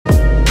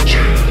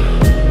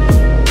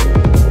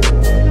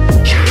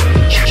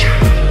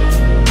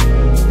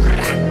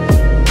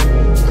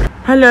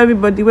Hello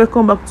everybody,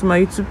 welcome back to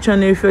my YouTube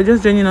channel. If you're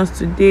just joining us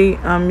today,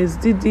 Miss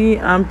Didi,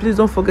 and please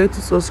don't forget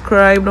to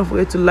subscribe, don't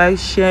forget to like,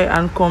 share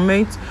and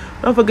comment.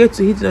 Don't forget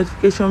to hit the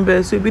notification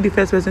bell so you'll be the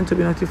first person to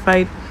be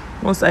notified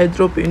once I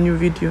drop a new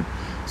video.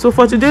 So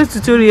for today's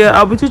tutorial,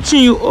 I'll be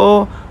teaching you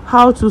all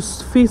how to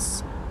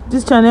fix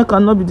this channel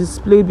cannot be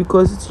displayed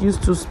because it's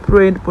used to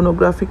spread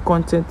pornographic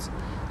content.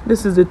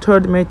 This is the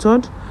third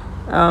method.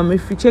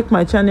 If you check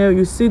my channel,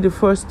 you see the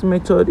first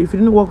method. If it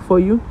didn't work for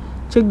you,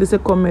 check the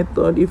second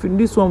method. If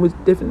this one will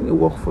definitely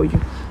work for you.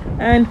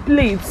 And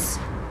please,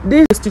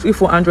 this is strictly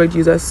for Android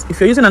users. If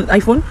you're using an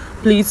iPhone,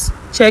 please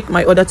check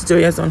my other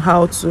tutorials on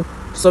how to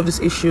solve this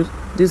issue.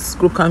 This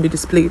group can be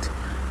displayed.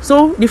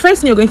 So the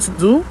first thing you're going to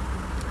do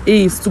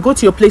is to go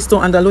to your Play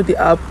Store and download the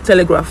app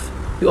Telegraph.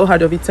 You all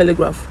heard of it,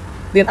 Telegraph.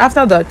 Then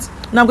after that,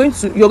 now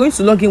you're going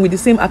to log in with the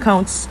same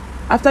account.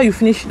 After you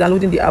finish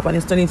downloading the app and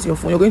installing it to your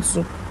phone, you're going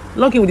to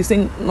log in with the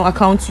same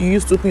account you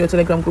used to open your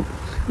Telegram group.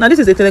 Now this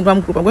is a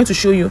Telegram group. I'm going to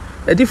show you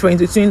the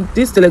difference between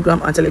this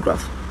Telegram and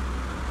Telegraph.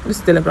 This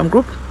is Telegram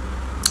group.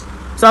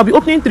 So I'll be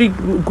opening 3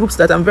 groups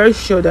that I'm very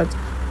sure that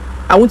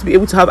I won't be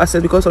able to have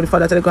access because of the fact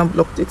that Telegram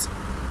blocked it.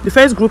 The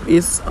first group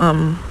is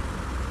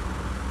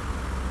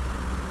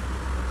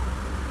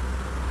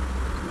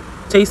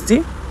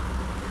Tasty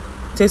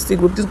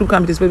group. This group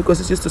can be displayed because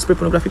it's used to spread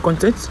pornographic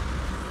content.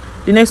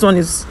 The next one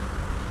is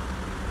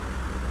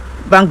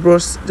Bank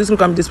Bros. This group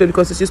can be displayed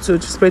because it's used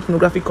to spread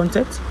pornographic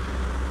content.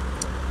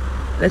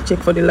 Let's check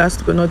for the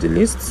last but not the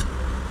least.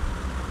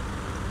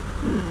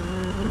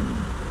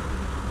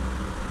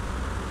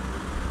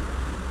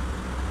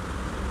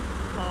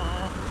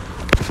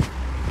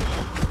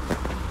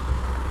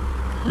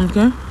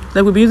 Okay,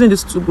 like we'll be using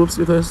these 2 groups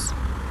because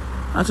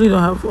I actually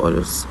don't have all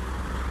those.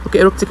 Okay,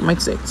 Erotic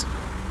Mind Set.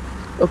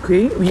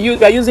 Okay,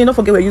 we are using, don't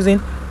forget we're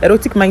using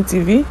Erotic Mind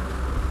TV,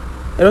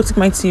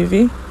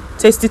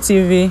 Tasty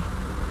TV,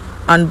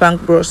 and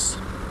Bank Bros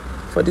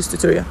for this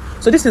tutorial.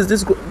 So this is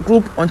this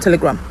group on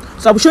Telegram.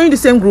 So I'll be showing you the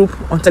same group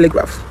on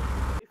Telegraph.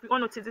 If you all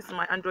notice, this is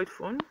my Android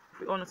phone.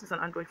 If you all notice an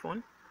Android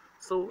phone,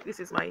 so this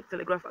is my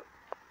Telegraph.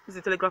 This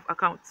is the Telegraph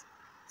account.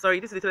 Sorry,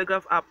 this is the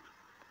Telegraph app.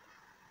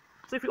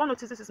 So if you all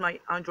notice, this is my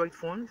Android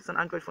phone. This is an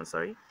Android phone.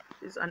 Sorry,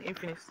 this is an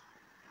Infinix.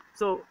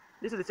 So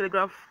this is the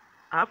Telegraph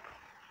app.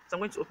 So I'm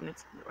going to open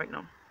it right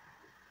now.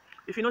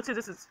 If you notice,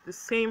 this is the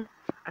same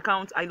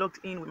account I logged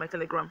in with my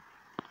Telegram.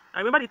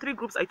 And remember, the 3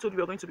 groups I told you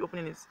we are going to be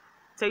opening is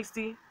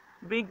Tasty,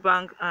 Big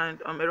Bang,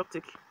 and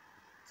Erotic.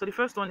 So the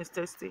first one is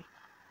Tasty.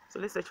 So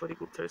let's search for the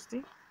group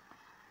Tasty.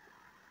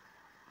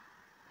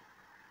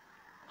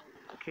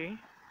 Okay.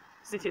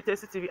 See here,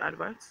 Tasty TV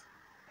adverts.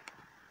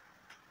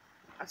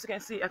 As you can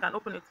see, I can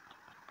open it.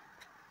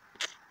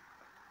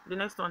 The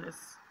next one is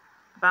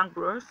Bank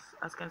Bros.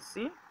 As you can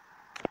see,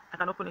 I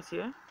can open it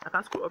here. I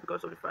can't scroll up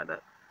because of the fact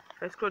that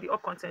if I scroll, the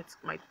up content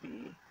might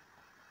be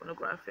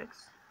pornographic.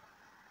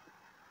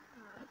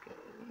 Okay.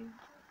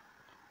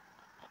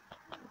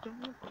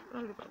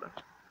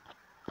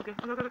 Okay.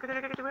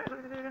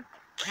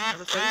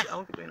 I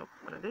won't be going up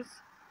one of this.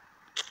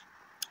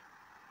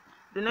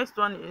 The next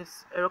one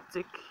is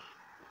Erotic.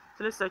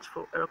 So let's search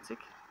for Erotic.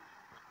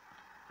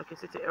 Okay,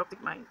 so it's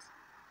Erotic Mind.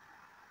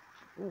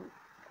 Ooh,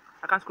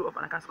 I can't scroll up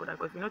and I can't scroll down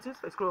because if you notice,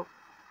 if I scroll up.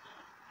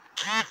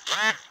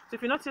 So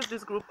if you notice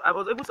this group, I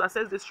was able to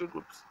access these 3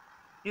 groups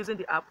using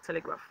the app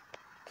Telegraph.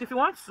 So if you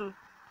want to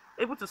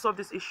able to solve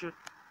this issue,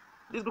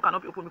 this group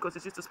cannot be opened because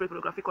it's used to spread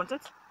pornographic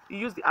content. You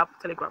use the app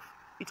Telegraph.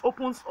 It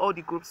opens all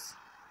the groups.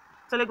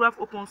 Telegraph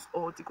opens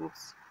all the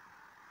groups.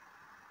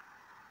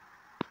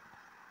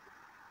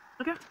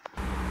 Okay.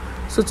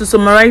 So to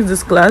summarize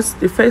this class,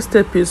 the first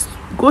step is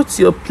go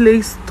to your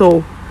Play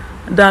Store,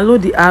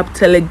 download the app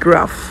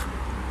Telegraph.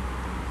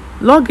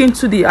 Log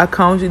into the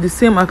account with the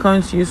same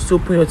account you used to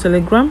open your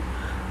Telegram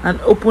and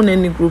open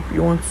any group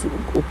you want to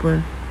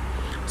open.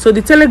 So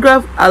the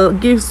Telegraph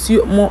gives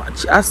you more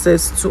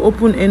access to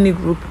open any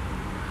group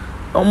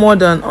or more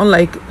than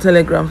unlike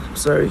Telegram.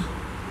 Sorry.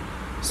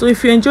 So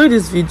if you enjoyed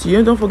this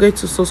video, don't forget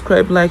to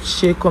subscribe, like,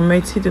 share,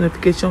 comment, hit the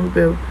notification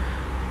bell,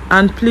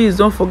 and please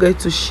don't forget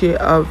to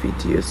share our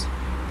videos.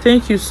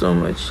 Thank you so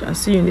much and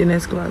see you in the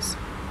next class.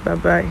 Bye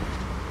bye.